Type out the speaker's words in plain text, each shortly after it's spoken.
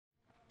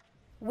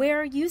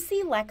Where you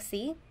see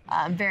Lexi,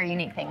 Very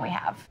unique thing we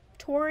have.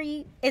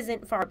 Tori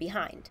isn't far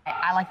behind.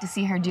 I like to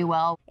see her do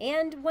well.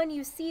 And when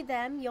you see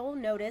them, you'll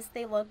notice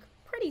they look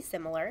pretty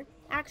similar,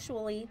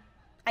 actually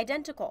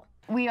identical.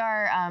 We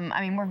are,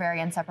 we're very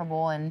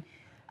inseparable, and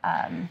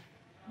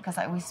because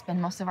we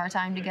spend most of our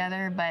time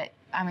together, but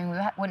we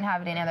wouldn't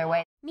have it any other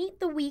way.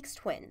 Meet the Weeks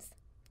twins,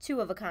 two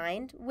of a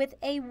kind with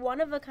a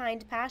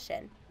one-of-a-kind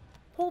passion,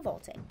 pole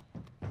vaulting.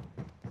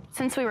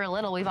 Since we were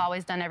little, we've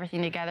always done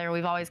everything together.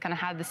 We've always kind of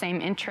had the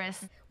same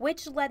interests.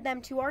 Which led them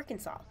to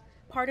Arkansas,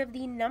 part of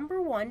the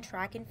 #1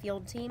 track and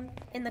field team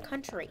in the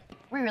country.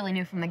 We really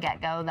knew from the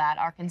get-go that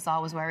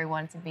Arkansas was where we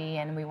wanted to be,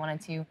 and we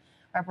wanted to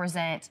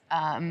represent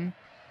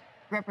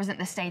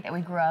the state that we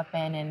grew up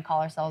in and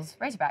call ourselves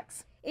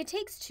Razorbacks. It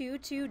takes two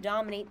to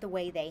dominate the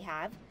way they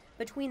have.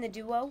 Between the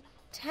duo,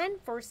 10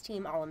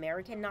 first-team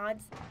All-American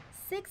nods,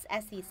 6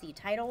 SEC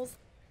titles,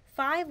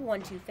 5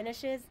 1-2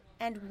 finishes,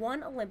 and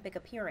 1 Olympic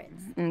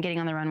appearance. And getting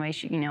on the runway,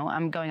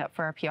 I'm going up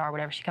for a PR,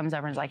 whatever. She comes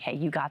over and is like, hey,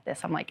 you got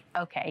this. I'm like,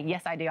 okay,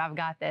 yes, I do. I've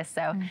got this.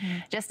 So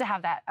just to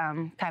have that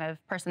kind of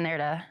person there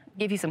to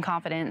give you some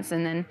confidence,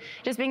 and then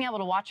just being able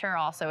to watch her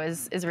also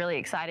is really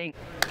exciting.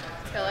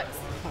 Let's go, Lex.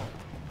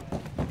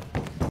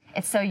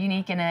 It's so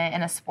unique in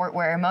a sport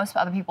where most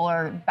other people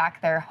are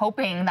back there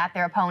hoping that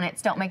their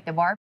opponents don't make the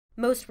bar.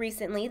 Most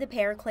recently, the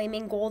pair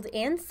claiming gold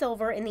and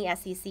silver in the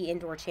SEC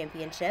Indoor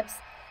Championships.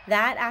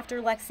 That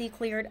after Lexi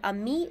cleared a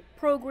meet,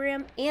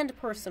 program, and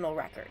personal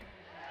record.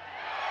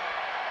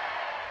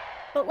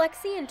 But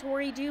Lexi and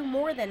Tori do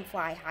more than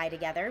fly high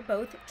together,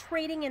 both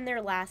trading in their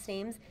last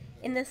names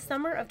in the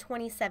summer of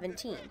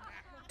 2017.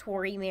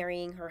 Tori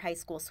marrying her high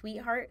school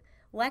sweetheart,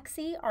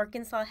 Lexi,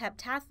 Arkansas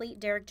heptathlete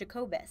Derek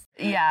Jacobus.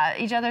 Yeah,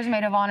 each other's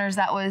maid of honors.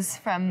 That was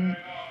from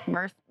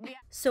birth.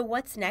 So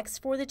what's next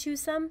for the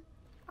twosome?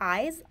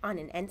 Eyes on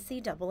an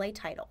NCAA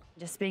title.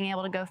 Just being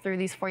able to go through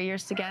these 4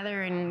 years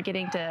together and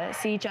getting to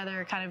see each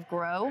other kind of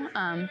grow,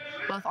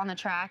 both on the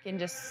track and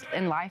just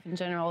in life in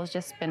general, has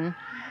just been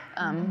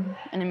an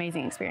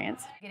amazing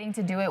experience. Getting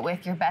to do it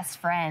with your best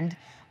friend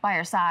by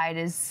your side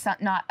is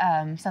not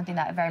something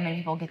that very many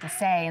people get to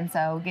say, and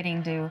so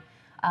getting to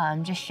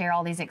just share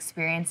all these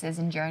experiences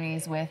and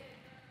journeys with,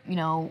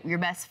 your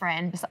best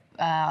friend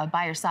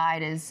by your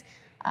side is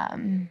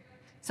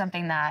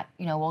something that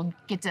we'll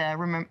get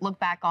to look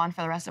back on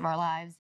for the rest of our lives.